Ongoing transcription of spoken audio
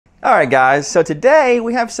All right, guys, so today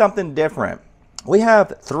we have something different. We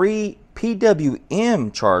have 3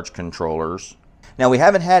 PWM charge controllers. Now, we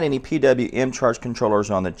haven't had any PWM charge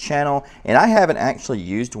controllers on the channel, and I haven't actually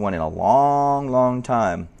used one in a long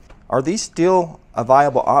time. Are these still a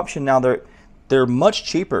viable option? Now, they're much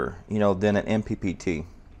cheaper, than an MPPT.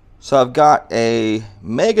 So I've got a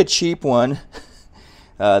mega cheap one.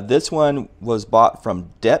 This one was bought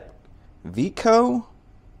from Vico.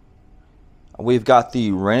 We've got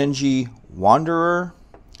the Renogy Wanderer,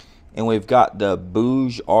 and we've got the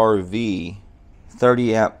BougeRV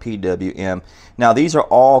 30 amp PWM. Now these are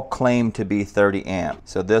all claimed to be 30 amp.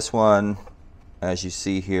 So this one, as you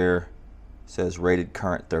see here, says rated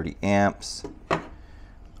current 30 amps.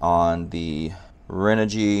 On the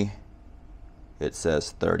Renogy, it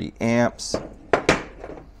says 30 amps.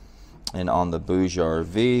 And on the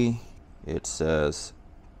BougeRV, it says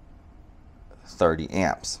 30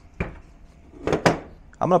 amps.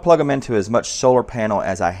 I'm going to plug them into as much solar panel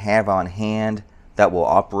as I have on hand that will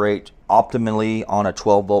operate optimally on a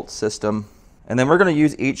 12 volt system. And then we're going to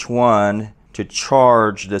use each one to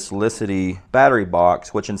charge this Renogy battery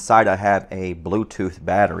box, which inside I have a Bluetooth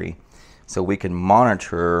battery, so we can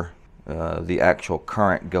monitor the actual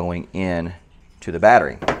current going in to the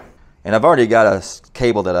battery. And I've already got a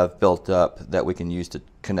cable that I've built up that we can use to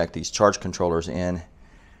connect these charge controllers in. I'm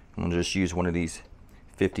going to just use one of these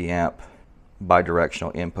 50 amp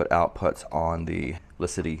bi-directional input outputs on the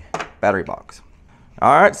Renogy battery box.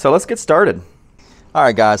 All right, so let's get started. All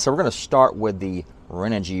right, guys, so we're going to start with the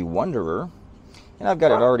Renogy Wanderer, and I've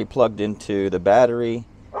got it already plugged into the battery.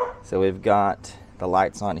 So we've got the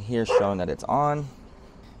lights on here showing that it's on,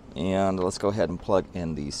 and let's go ahead and plug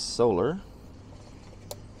in the solar.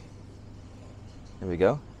 There we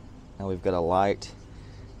go. Now we've got a light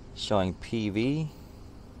showing PV.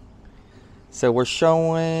 So we're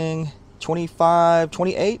showing 25,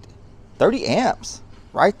 28, 30 amps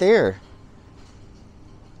right there.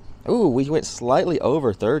 Ooh, we went slightly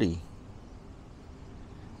over 30.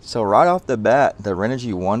 So right off the bat, the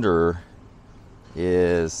Renogy Wanderer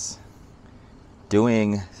is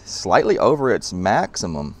doing slightly over its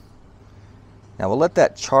maximum. Now we'll let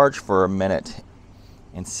that charge for a minute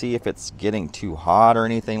and see if it's getting too hot or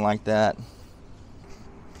anything like that.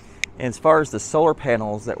 And as far as the solar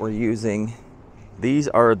panels that we're using, these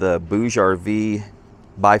are the BougeRV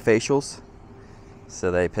bifacials,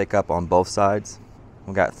 so they pick up on both sides.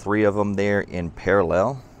 We've got 3 of them there in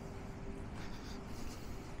parallel.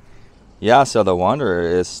 Yeah, so the Wanderer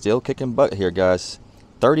is still kicking butt here, guys.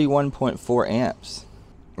 31.4 amps.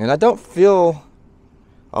 And I don't feel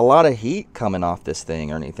a lot of heat coming off this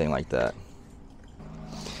thing or anything like that.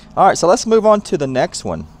 All right, so let's move on to the next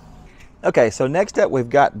one. Okay, so next up we've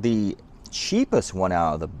got the cheapest one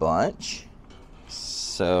out of the bunch.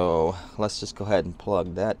 So let's just go ahead and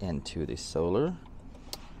plug that into the solar.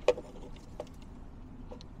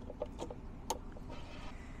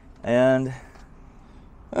 And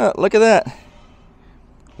look at that.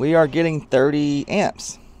 We are getting 30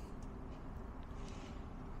 amps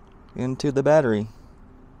into the battery.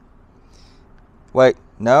 Wait,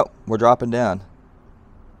 no, we're dropping down.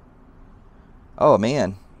 Oh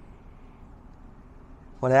man,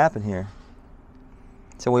 what happened here?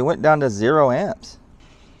 So we went down to 0 amps.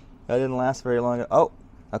 That didn't last very long. Oh,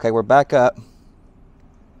 okay, we're back up.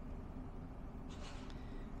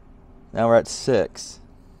 Now we're at 6.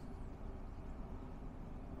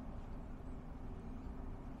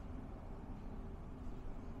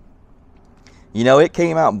 It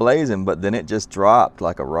came out blazing, but then it just dropped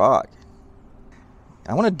like a rock.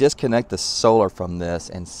 I want to disconnect the solar from this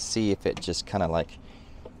and see if it just kind of like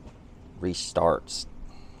restarts.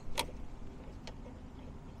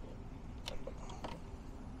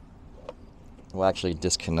 We'll actually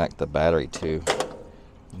disconnect the battery too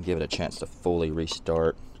and give it a chance to fully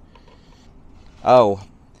restart. Oh,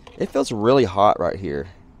 it feels really hot right here.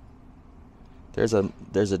 There's a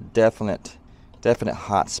definite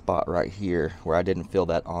hot spot right here where I didn't feel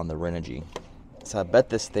that on the Renogy. So I bet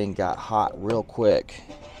this thing got hot real quick,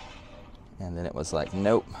 and then it was like,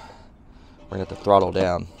 nope, we're gonna have to throttle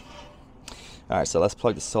down. All right, so let's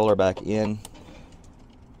plug the solar back in.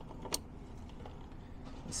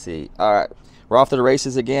 Let's see. All right, we're off to the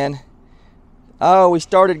races again. Oh, we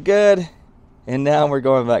started good, and now we're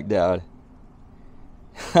going back down.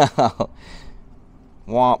 Womp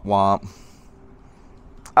womp.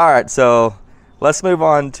 All right, so let's move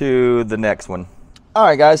on to the next one. All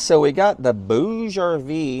right, guys, so we got the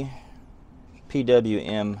BougeRV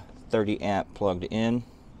PWM 30 amp plugged in.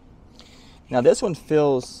 Now this one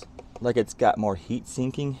feels like it's got more heat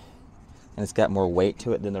sinking and it's got more weight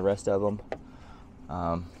to it than the rest of them.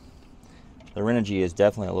 The Renogy is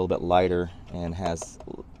definitely a little bit lighter and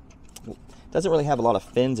doesn't really have a lot of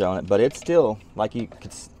fins on it, but it's still, like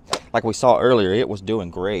we saw earlier, it was doing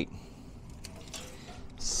great.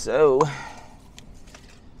 So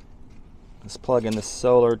let's plug in the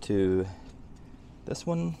solar to this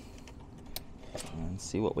one and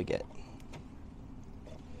see what we get.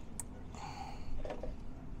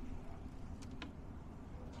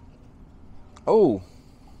 Oh,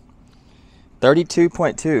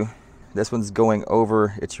 32.2. This one's going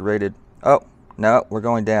over its rated. Oh, no, we're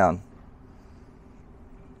going down.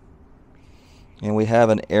 And we have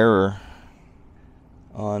an error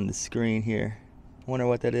on the screen here. Wonder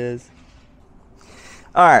what that is.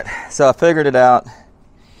 All right, so I figured it out.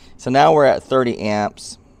 So now we're at 30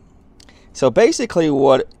 amps. So basically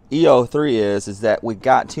what EO3 is that we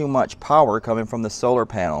got too much power coming from the solar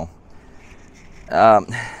panel.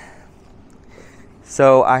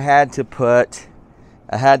 So I had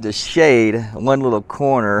to shade one little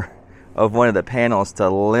corner of one of the panels to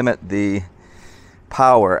limit the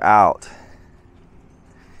power out.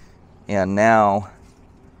 And now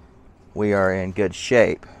we are in good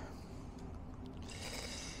shape.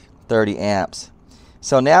 30 amps.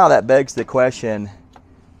 So now that begs the question,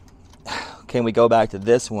 can we go back to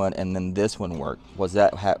this one and then this one work? Was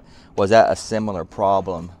that a similar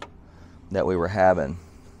problem that we were having?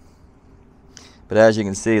 But as you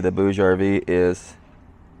can see, the BougeRV is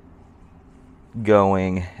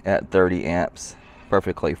going at 30 amps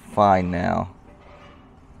perfectly fine now.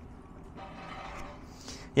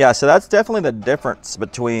 Yeah, so that's definitely the difference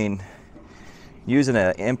between using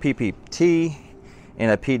an MPPT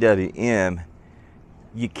and a PWM.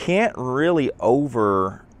 You can't really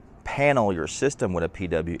over panel your system with a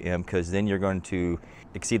PWM because then you're going to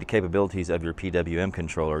exceed the capabilities of your PWM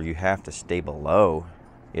controller. You have to stay below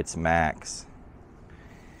its max.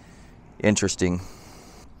 Interesting.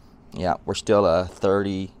 Yeah, we're still at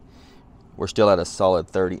a solid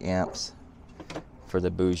 30 amps for the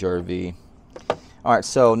BougeRV. All right,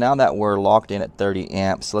 so now that we're locked in at 30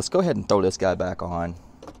 amps, let's go ahead and throw this guy back on.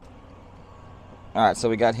 All right, so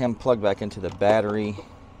we got him plugged back into the battery,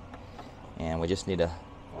 and we just need to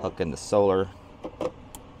hook in the solar.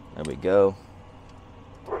 There we go.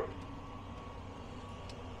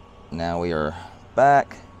 Now we are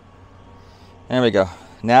back. There we go.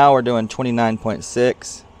 Now we're doing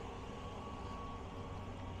 29.6.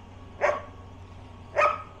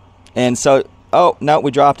 And so, oh, no,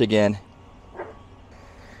 we dropped again.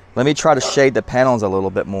 Let me try to shade the panels a little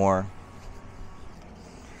bit more.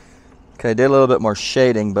 Okay, did a little bit more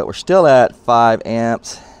shading, but we're still at 5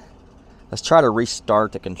 amps. Let's try to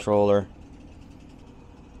restart the controller.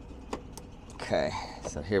 Okay,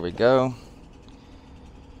 so here we go.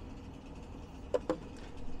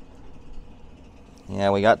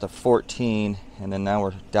 Yeah, we got to 14, and then now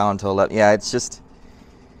we're down to 11. Yeah,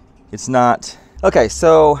 it's not. Okay,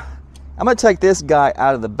 so I'm gonna take this guy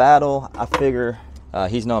out of the battle. I figure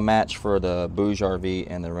he's no match for the BougeRV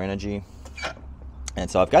and the Renogy. And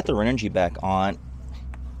so I've got the Renogy back on.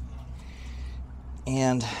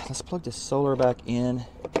 And let's plug the solar back in.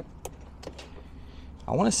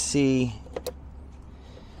 I want to see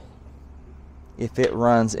if it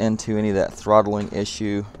runs into any of that throttling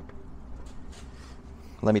issue.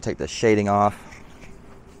 Let me take the shading off.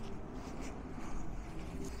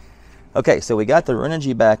 Okay, so we got the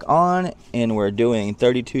Renogy back on, and we're doing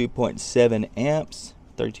 32.7 amps,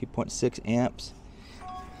 32.6 amps.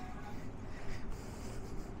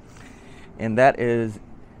 And that is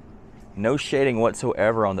no shading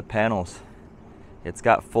whatsoever on the panels. It's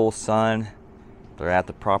got full sun. They're at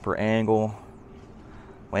the proper angle.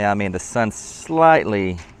 Well, I mean, the sun's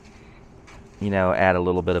slightly, you know, at a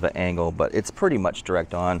little bit of an angle, but it's pretty much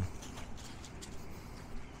direct on.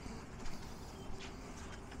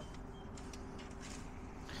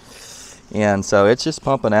 And so it's just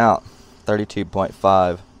pumping out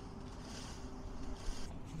 32.5.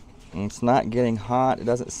 And it's not getting hot. It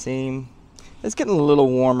doesn't seem. It's getting a little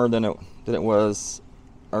warmer than it was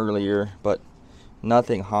earlier, but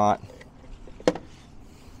nothing hot.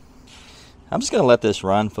 I'm just going to let this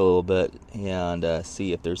run for a little bit and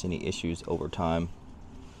see if there's any issues over time.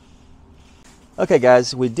 Okay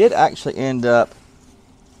guys, we did actually end up,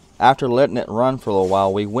 after letting it run for a little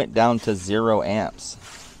while, we went down to 0 amps.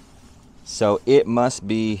 So it must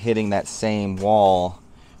be hitting that same wall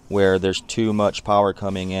where there's too much power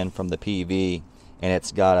coming in from the PV and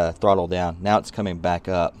it's got to throttle down. Now it's coming back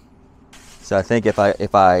up. So I think if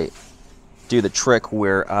I do the trick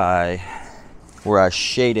where I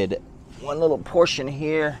shaded one little portion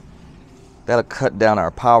here, that'll cut down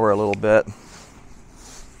our power a little bit.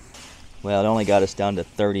 Well, it only got us down to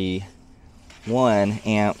 31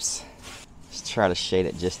 amps. Let's try to shade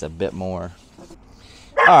it just a bit more.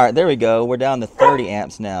 All right, there we go. We're down to 30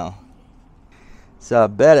 amps now. So I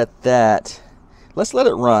bet at that, let's let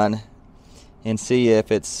it run and see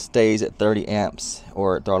if it stays at 30 amps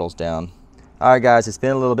or it throttles down. All right, guys, it's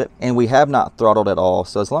been a little bit, and we have not throttled at all.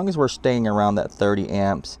 So as long as we're staying around that 30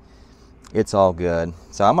 amps, it's all good.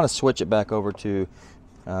 So I'm going to switch it back over to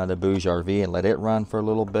the BougeRV and let it run for a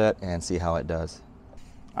little bit and see how it does.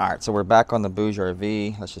 All right, so we're back on the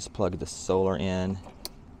BougeRV. Let's just plug the solar in.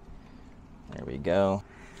 There we go.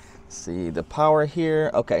 See the power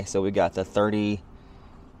here. Okay, so we got the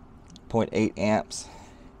 30.8 amps,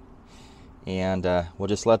 and we'll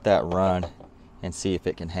just let that run and see if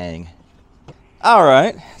it can hang. All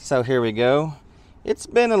right, so here we go. It's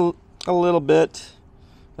been a little bit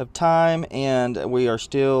of time, and we are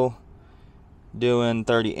still doing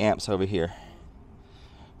 30 amps over here.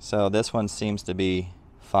 So this one seems to be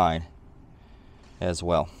fine as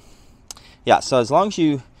well. Yeah, so as long as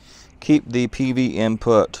you keep the PV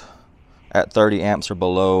input at 30 amps or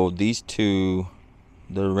below, these two,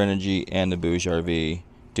 the Renogy and the BougeRV,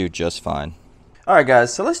 do just fine. All right,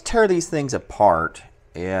 guys, so let's tear these things apart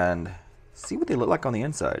and see what they look like on the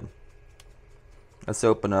inside. Let's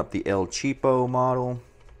open up the El Cheapo model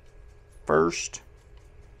first.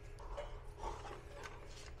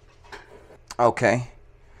 Okay,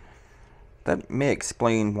 that may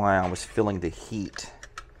explain why I was feeling the heat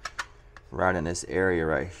right in this area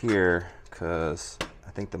right here, because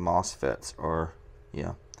I think the MOSFETs are,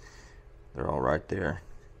 yeah, they're all right there.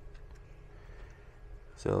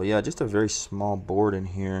 So yeah, just a very small board in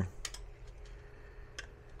here.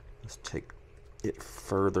 Let's take it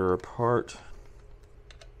further apart.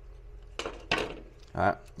 All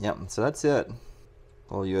right, yep, so that's it.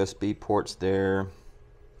 Little USB ports there.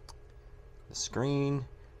 The screen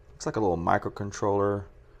looks like a little microcontroller,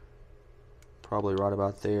 probably right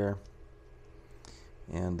about there.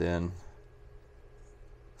 And then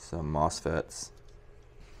some MOSFETs.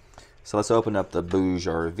 So let's open up the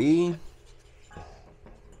BougeRV.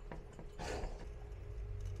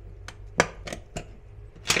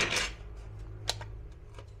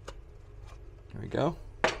 There we go.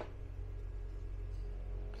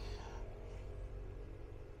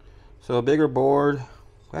 So a bigger board.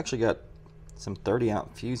 We actually got some 30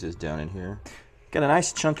 amp fuses down in here. Got a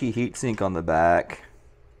nice chunky heatsink on the back.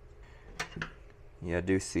 Yeah, I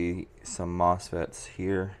do see some MOSFETs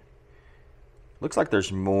here. Looks like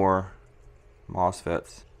there's more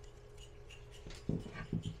MOSFETs.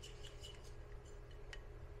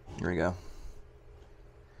 Here we go.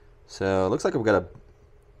 So it looks like we've got a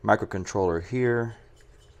microcontroller here,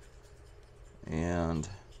 and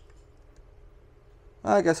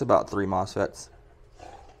I guess about 3 MOSFETs.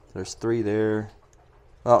 There's 3 there.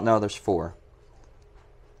 Oh no, there's 4.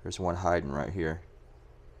 There's one hiding right here.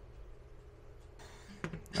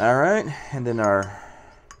 All right, and then our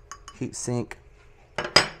heat sink.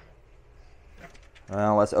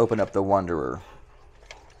 Well, let's open up the Wanderer.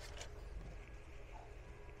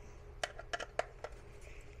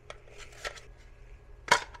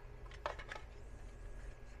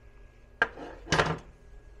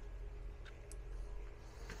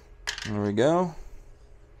 There we go.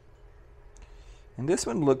 And this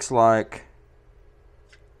one looks like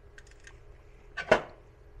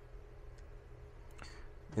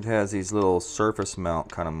it has these little surface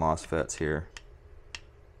mount kind of MOSFETs here.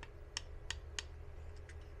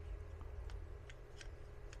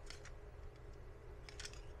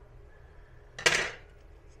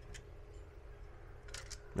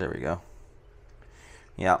 There we go.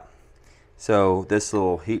 Yeah. So this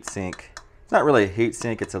little heat sink, it's not really a heat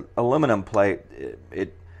sink, it's an aluminum plate.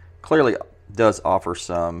 It clearly does offer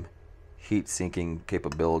some heat sinking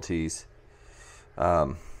capabilities.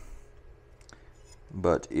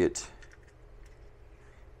 But it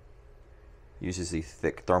uses these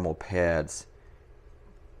thick thermal pads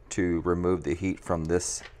to remove the heat from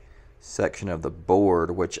this section of the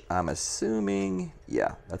board, which I'm assuming,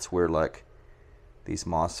 yeah, that's where like these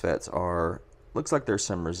MOSFETs are. Looks like there's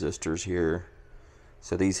some resistors here.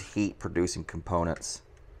 So these heat producing components,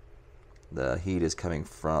 the heat is coming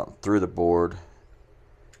from through the board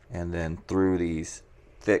and then through these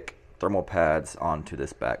thick thermal pads onto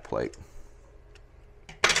this back plate.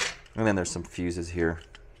 And then there's some fuses here.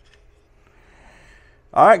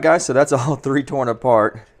 All right, guys, so that's all 3 torn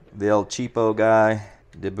apart. The El Cheapo guy,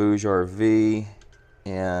 the BougeRV,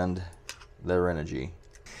 and the Renogy.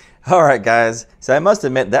 All right, guys, so I must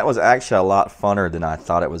admit that was actually a lot funner than I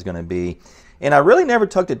thought it was going to be. And I really never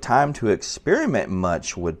took the time to experiment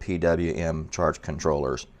much with PWM charge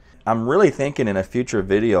controllers. I'm really thinking in a future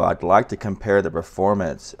video I'd like to compare the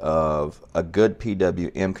performance of a good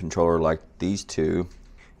PWM controller like these two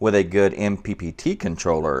with a good MPPT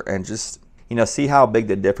controller, and just, you know, see how big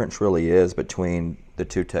the difference really is between the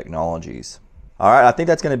two technologies. All right, I think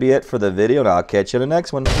that's going to be it for the video, and I'll catch you in the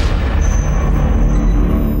next one.